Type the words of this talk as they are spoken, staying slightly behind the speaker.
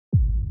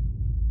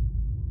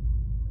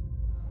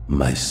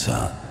My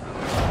son,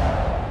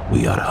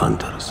 we are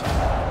hunters,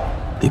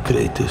 the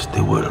greatest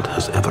the world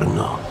has ever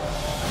known.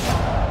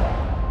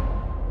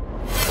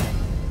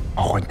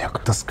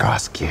 Охотник до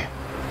сказки.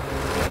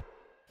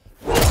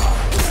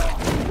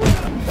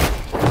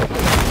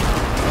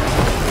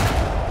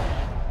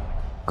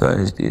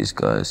 Каждой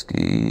сказки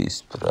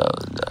есть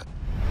правда.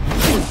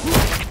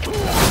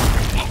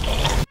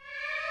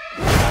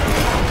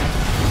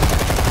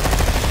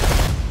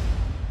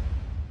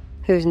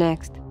 Who's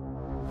next?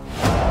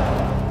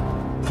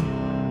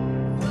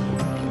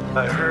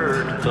 I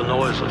heard the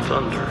noise of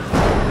thunder.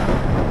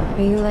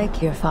 Are you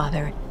like your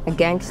father? A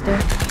gangster?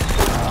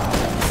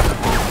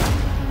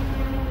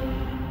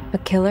 A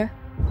killer?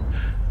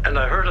 And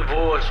I heard a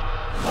voice.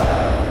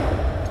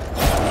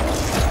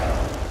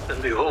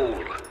 And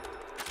behold,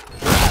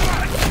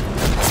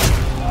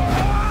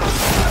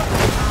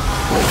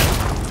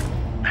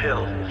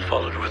 hell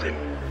followed with him.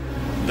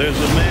 There's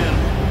a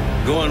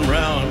man going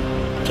round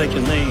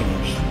taking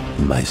names.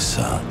 My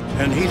son,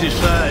 And he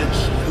decides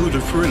who to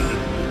free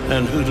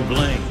and who to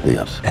blame.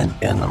 there's an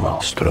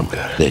animal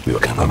stronger than you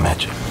can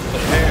imagine. The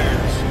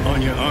hairs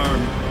on your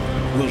arm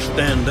will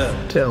stand up.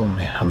 Tell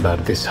me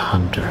about this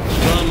hunter.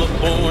 Some are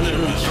born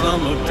and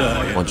some are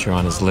dying. Once you're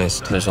on his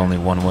list, there's only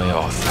one way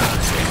off.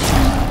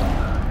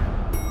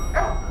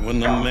 When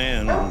the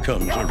man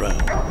comes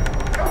around.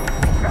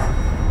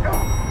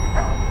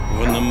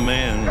 When the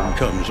man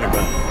comes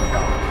around.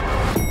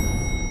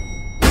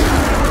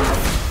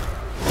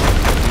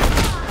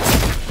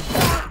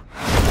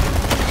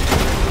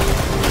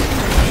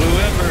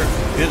 Whoever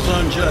is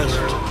unjust,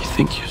 You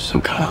think you're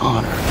some kind of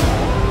honor,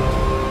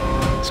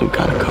 some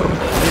kind of code.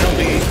 he'll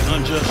be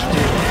unjust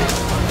still.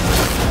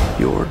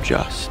 You're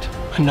just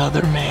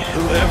another man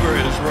Whoever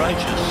is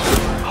righteous,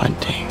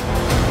 hunting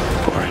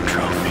for a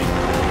trophy,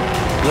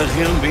 let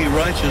him be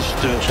righteous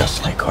still.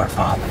 just like our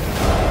father.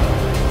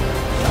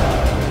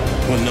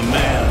 When the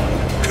man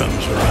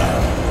comes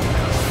around.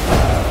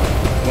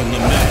 When the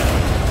man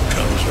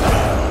comes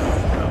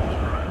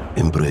around.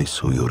 Embrace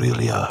who you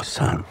really are,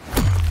 son.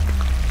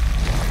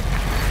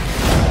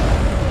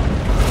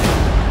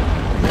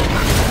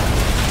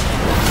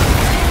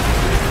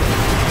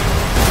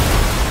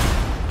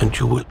 And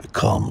you will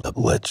become a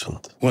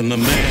legend. When the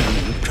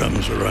man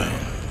comes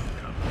around.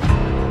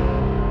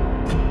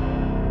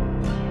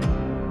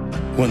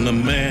 When the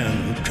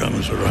man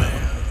comes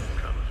around.